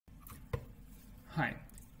Hi,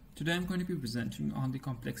 today I'm going to be presenting on the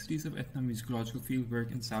complexities of ethnomusicological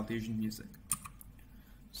fieldwork in South Asian music.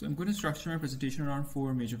 So I'm going to structure my presentation around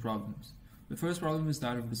four major problems. The first problem is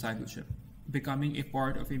that of discipleship, becoming a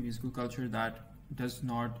part of a musical culture that is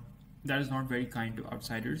not very kind to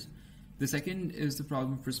outsiders. The second is the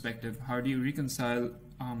problem of perspective. How do you reconcile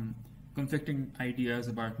conflicting ideas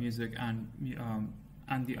about music and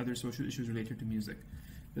the other social issues related to music?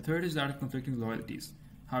 The third is that of conflicting loyalties.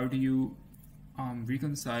 How do you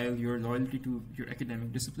reconcile your loyalty to your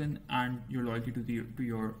academic discipline and your loyalty to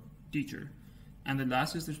your teacher? And the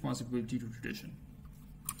last is the responsibility to tradition.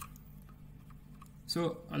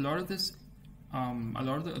 So a lot of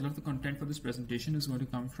the content for this presentation is going to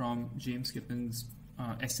come from James Kippin's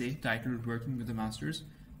essay titled "Working with the Masters,"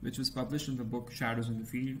 which was published in the book Shadows in the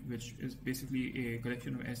Field, which is basically a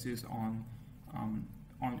collection of essays on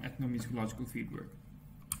ethnomusicological fieldwork.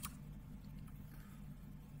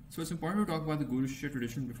 So it's important to talk about the Guru Shishya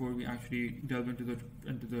tradition before we actually delve into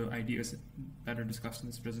the ideas that are discussed in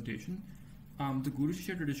this presentation. The Guru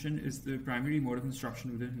Shishya tradition is the primary mode of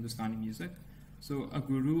instruction within Hindustani music. So a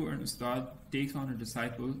guru or an ustad takes on a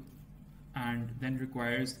disciple and then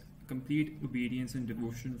requires complete obedience and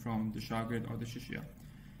devotion from the shagird or the shishya.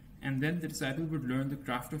 And then the disciple would learn the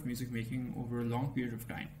craft of music making over a long period of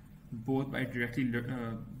time, both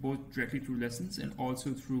directly through lessons and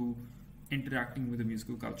also through interacting with the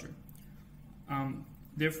musical culture.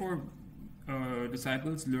 Therefore,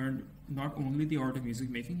 disciples learned not only the art of music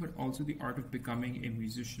making, but also the art of becoming a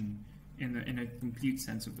musician in a complete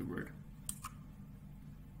sense of the word.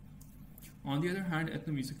 On the other hand,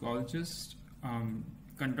 ethnomusicologists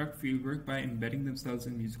conduct fieldwork by embedding themselves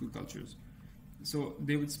in musical cultures. So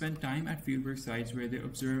they would spend time at fieldwork sites where they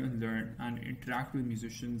observe and learn and interact with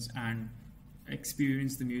musicians and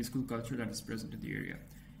experience the musical culture that is present in the area.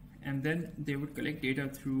 And then they would collect data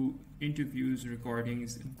through interviews,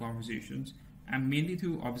 recordings, and conversations, and mainly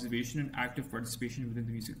through observation and active participation within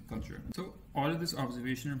the musical culture. So all of this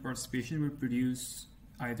observation and participation would produce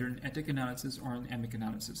either an ethic analysis or an emic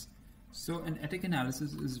analysis. So an ethic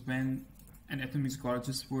analysis is when an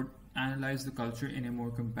ethnomusicologist would analyze the culture in a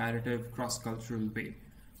more comparative, cross-cultural way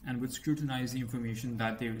and would scrutinize the information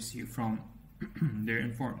that they receive from their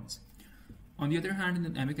informants. On the other hand, in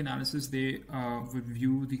an emic analysis, they would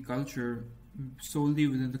view the culture solely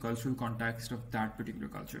within the cultural context of that particular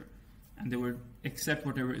culture, and they would accept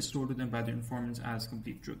whatever is told to them by the informants as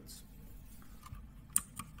complete truths.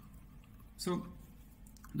 So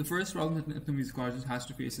the first problem that an ethnomusicologist has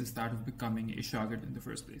to face is that of becoming a shagird in the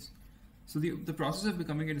first place. So the process of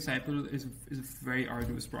becoming a disciple is a very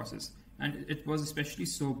arduous process, and it was especially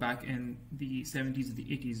so back in the 70s and the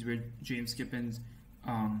 80s, where James Kippin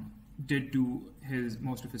did do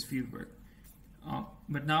most of his fieldwork.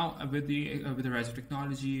 But now with the rise of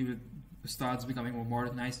technology, with ustads becoming more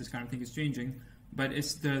modernized, this kind of thing is changing, but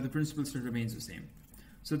the principle still remains the same.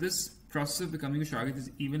 So this process of becoming a shagird is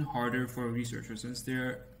even harder for researchers, since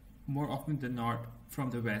they're more often than not from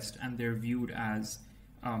the West and they're viewed as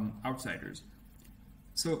outsiders.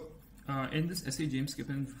 So in this essay, James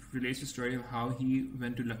Kippin relates the story of how he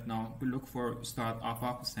went to Lucknow to look for Ustad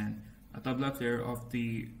Afaq Hussain, a tabla player of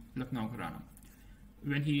the Lucknow Gharana.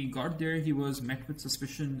 When he got there, he was met with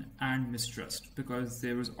suspicion and mistrust because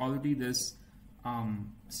there was already this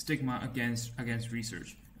stigma against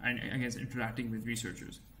research and against interacting with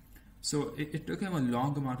researchers. So it took him a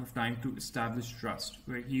long amount of time to establish trust,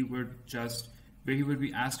 where he would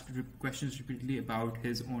be asked questions repeatedly about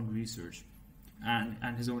his own research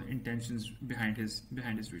and his own intentions behind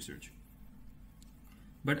his research.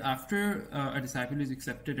 But after a disciple is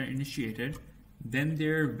accepted and initiated, then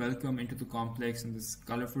they're welcome into the complex and this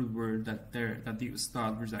colorful world that the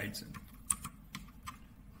ustad resides in.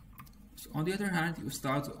 So on the other hand, the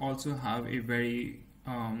ustads also have a very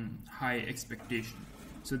high expectation.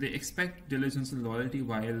 So they expect diligence and loyalty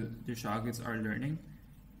while their shagirds are learning,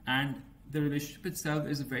 and the relationship itself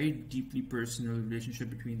is a very deeply personal relationship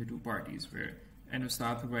between the two parties, where an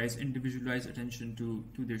ustad provides individualized attention to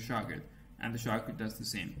their shagird, and the shagird does the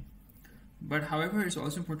same. But however, it's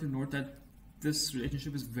also important to note that this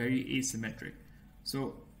relationship is very asymmetric.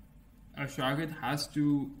 So a shagird has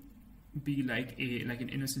to be like an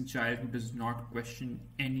innocent child who does not question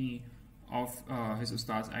any of his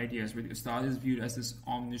ustad's ideas, where the ustad is viewed as this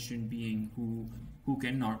omniscient being who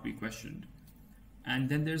cannot be questioned. And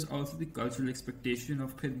then there's also the cultural expectation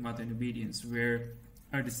of khidmat and obedience, where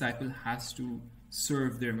a disciple has to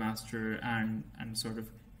serve their master and sort of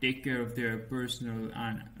take care of their personal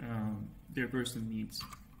needs.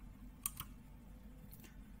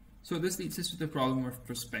 So this leads us to the problem of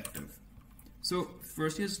perspective. So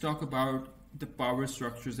first, let's talk about the power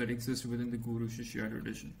structures that exist within the Guru Shishya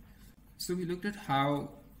tradition. So we looked at how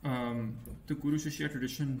the Guru Shishya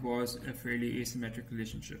tradition was a fairly asymmetric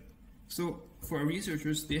relationship. So for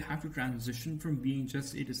researchers, they have to transition from being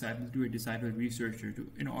just a disciple to a disciple researcher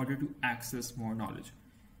in order to access more knowledge.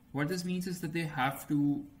 What this means is that they have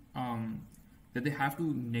to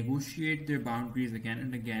negotiate their boundaries again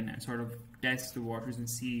and again and sort of test the waters and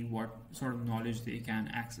see what sort of knowledge they can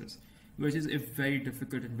access, which is a very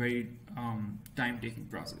difficult and very time-taking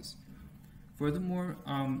process. Furthermore,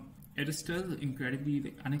 it is still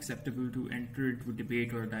incredibly unacceptable to enter into a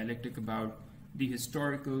debate or a dialectic about the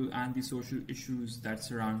historical and the social issues that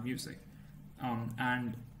surround music.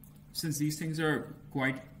 And since these things are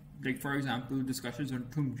quite, like for example, discussions on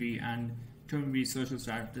Humari and Humari social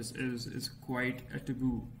status is quite a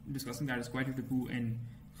taboo. Discussing that is quite a taboo in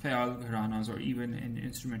khayal gharanas or even in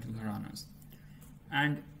instrumental gharanas.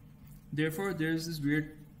 And therefore, there's this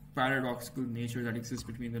weird paradoxical nature that exists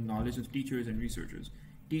between the knowledge of teachers and researchers.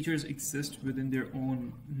 Teachers exist within their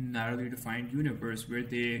own narrowly defined universe where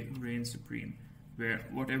they reign supreme, where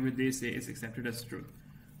whatever they say is accepted as truth.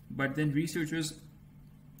 But then researchers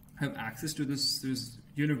have access to this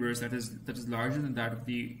universe that is larger than that of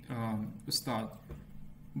the Ustad.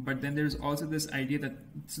 But then there's also this idea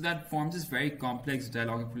that forms this very complex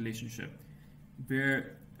dialogic relationship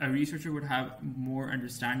where a researcher would have more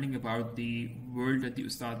understanding about the world that the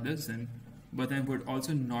Ustad lives in, but then would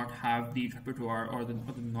also not have the repertoire or the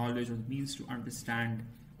knowledge or the means to understand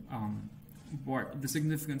what the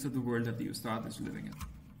significance of the world that the Ustad is living in.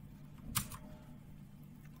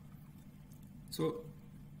 So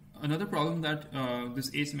another problem that this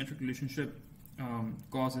asymmetric relationship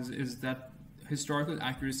causes is that historical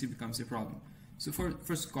accuracy becomes a problem. So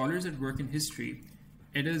for scholars that work in history,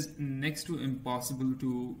 it is next to impossible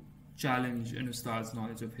to challenge an Ustad's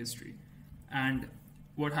knowledge of history. And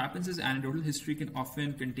what happens is anecdotal history can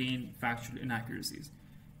often contain factual inaccuracies.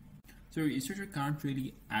 So a researcher can't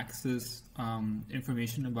really access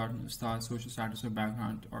information about an Ustad's social status or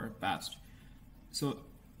background or past. So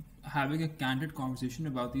having a candid conversation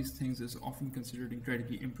about these things is often considered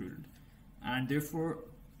incredibly imprudent. And therefore,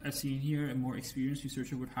 as seen here, a more experienced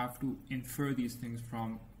researcher would have to infer these things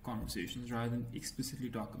from conversations rather than explicitly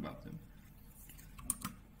talk about them.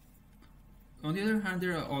 On the other hand,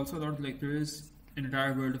 there are also a lot of, there is an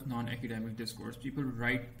entire world of non-academic discourse. People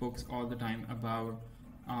write books all the time about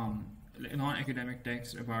non-academic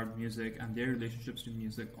texts about music and their relationships to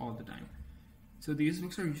music all the time. So these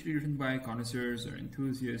books are usually written by connoisseurs or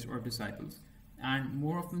enthusiasts or disciples. And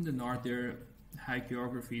more often than not, they're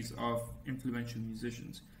hagiographies of influential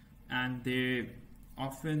musicians. And they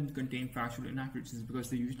often contain factual inaccuracies because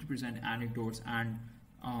they usually present anecdotes and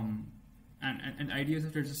ideas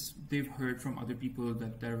that they've heard from other people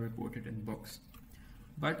that are reported in books.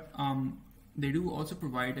 But they do also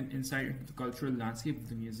provide an insight into the cultural landscape of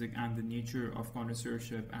the music and the nature of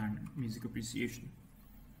connoisseurship and music appreciation.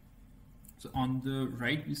 So on the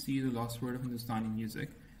right, we see The Lost Word of Hindustani Music,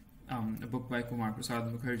 a book by Kumar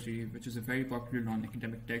Prasad Mukherjee, which is a very popular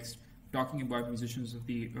non-academic text talking about musicians of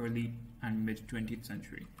the early and mid-20th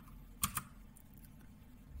century.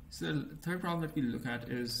 So the third problem that we look at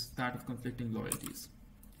is that of conflicting loyalties.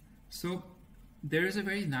 So there is a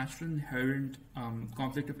very natural inherent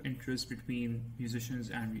conflict of interest between musicians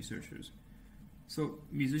and researchers. So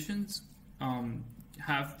musicians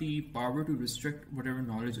have the power to restrict whatever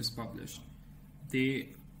knowledge is published. They're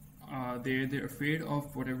afraid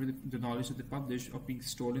of whatever the knowledge that they publish of being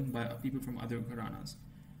stolen by people from other gharanas.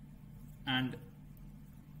 And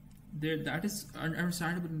that is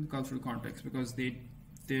understandable in the cultural context because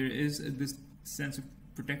there is this sense of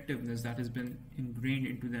protectiveness that has been ingrained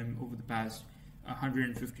into them over the past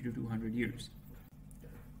 150 to 200 years.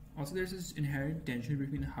 Also, there's this inherent tension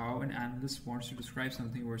between how an analyst wants to describe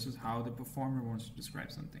something versus how the performer wants to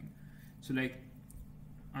describe something. So,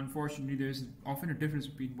 unfortunately, there's often a difference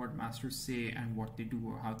between what masters say and what they do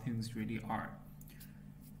or how things really are.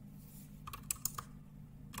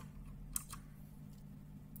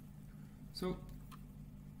 So,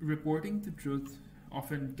 reporting the truth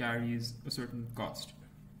often carries a certain cost.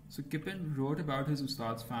 So Kippen wrote about his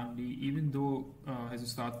Ustad's family even though his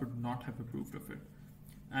Ustad would not have approved of it.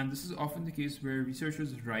 And this is often the case where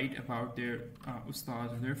researchers write about their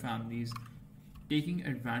Ustads and their families, taking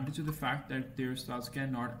advantage of the fact that their Ustads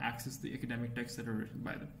cannot access the academic texts that are written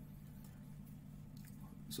by them.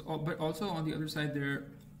 So, but also on the other side, there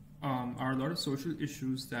are a lot of social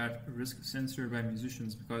issues that risk censure by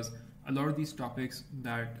musicians because a lot of these topics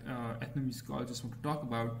that ethnomusicologists want to talk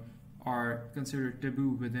about are considered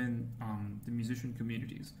taboo within the musician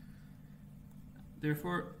communities.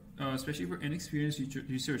 Therefore, especially for inexperienced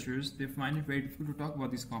researchers, they find it very difficult to talk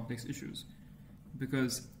about these complex issues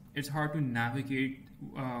because it's hard to navigate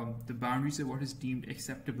the boundaries of what is deemed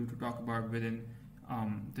acceptable to talk about within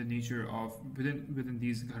the nature of within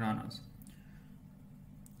these gharanas.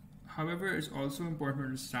 However, it's also important to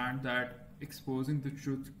understand that exposing the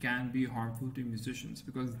truth can be harmful to musicians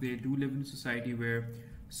because they do live in a society where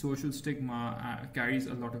social stigma carries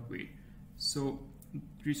a lot of weight. So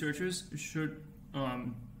researchers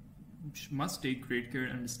must take great care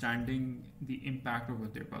in understanding the impact of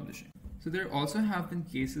what they're publishing. So there also have been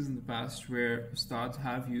cases in the past where ustads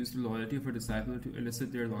have used the loyalty of a disciple to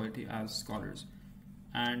elicit their loyalty as scholars,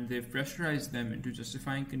 and they've pressurized them into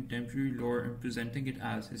justifying contemporary lore and presenting it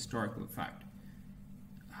as historical fact.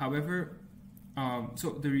 However,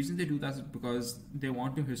 so the reason they do that is because they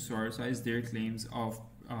want to historicize their claims of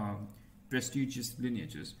prestigious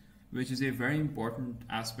lineages, which is a very important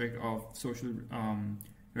aspect of social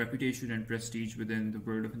reputation and prestige within the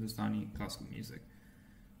world of Hindustani classical music.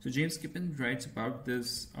 So James Kippen writes about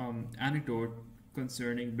this anecdote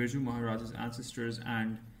concerning Birju Maharaj's ancestors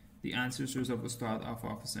and the ancestors of Ustad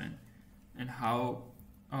Afaf Hussain, and how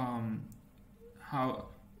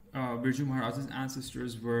Birju Maharaj's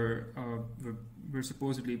ancestors were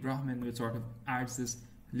supposedly Brahmin, which sort of adds this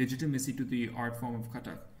legitimacy to the art form of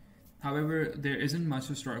Kathak. However, there isn't much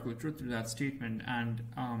historical truth to that statement, and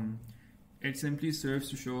it simply serves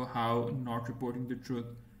to show how not reporting the truth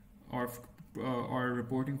or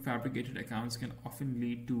reporting fabricated accounts can often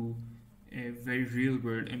lead to a very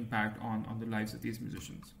real-world impact on the lives of these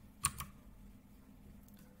musicians.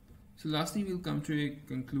 So lastly, we'll come to a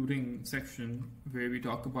concluding section where we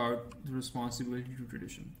talk about the responsibility to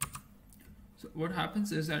tradition. So what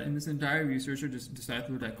happens is that in this entire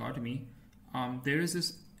researcher-disciple dichotomy, there is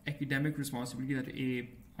this academic responsibility that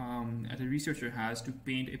a researcher has to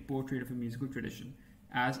paint a portrait of a musical tradition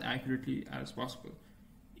as accurately as possible,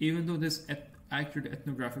 even though this accurate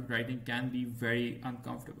ethnographic writing can be very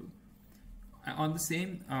uncomfortable. On the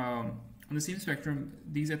same spectrum,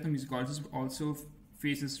 these ethnomusicologists also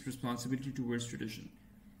face this responsibility towards tradition,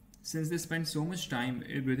 since they spend so much time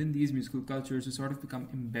within these musical cultures to sort of become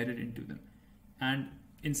embedded into them, and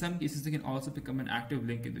in some cases they can also become an active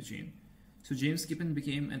link in the chain. So James Kippen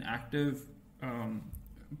became an active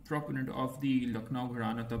proponent of the Lucknow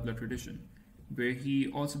Gharana tabla tradition, where he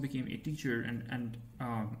also became a teacher and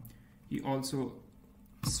he also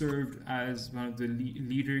served as one of the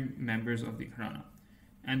leading members of the Gharana.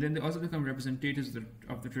 And then they also become representatives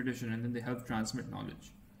of the tradition, and then they help transmit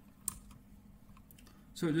knowledge.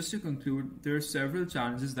 So just to conclude, there are several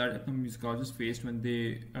challenges that ethnomusicologists faced when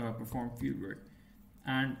they perform fieldwork,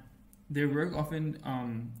 and their work often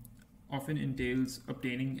entails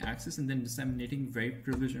obtaining access and then disseminating very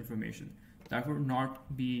privileged information that would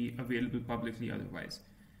not be available publicly otherwise.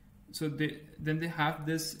 So they have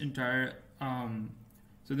this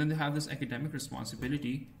academic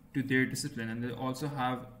responsibility to their discipline, and they also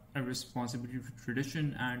have a responsibility to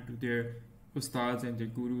tradition and to their ustads and their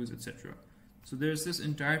gurus, etc. So there's this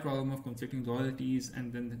entire problem of conflicting loyalties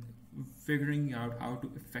and then figuring out how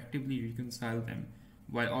to effectively reconcile them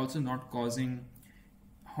while also not causing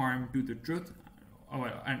harm to the truth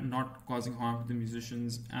and not causing harm to the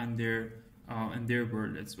musicians and their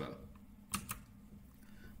world as well.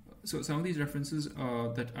 So some of these references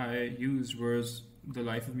that I used was The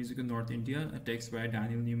Life of Music in North India, a text by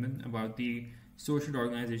Daniel Newman about the social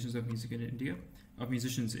organizations of music in India, of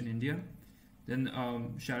musicians in India. Then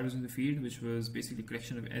Shadows in the Field, which was basically a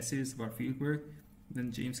collection of essays about fieldwork.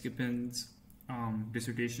 Then James Kippen's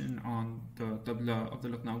dissertation on the tabla of the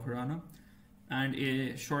Lucknow Gharana, and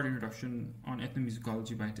a short introduction on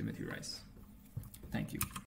ethnomusicology by Timothy Rice. Thank you.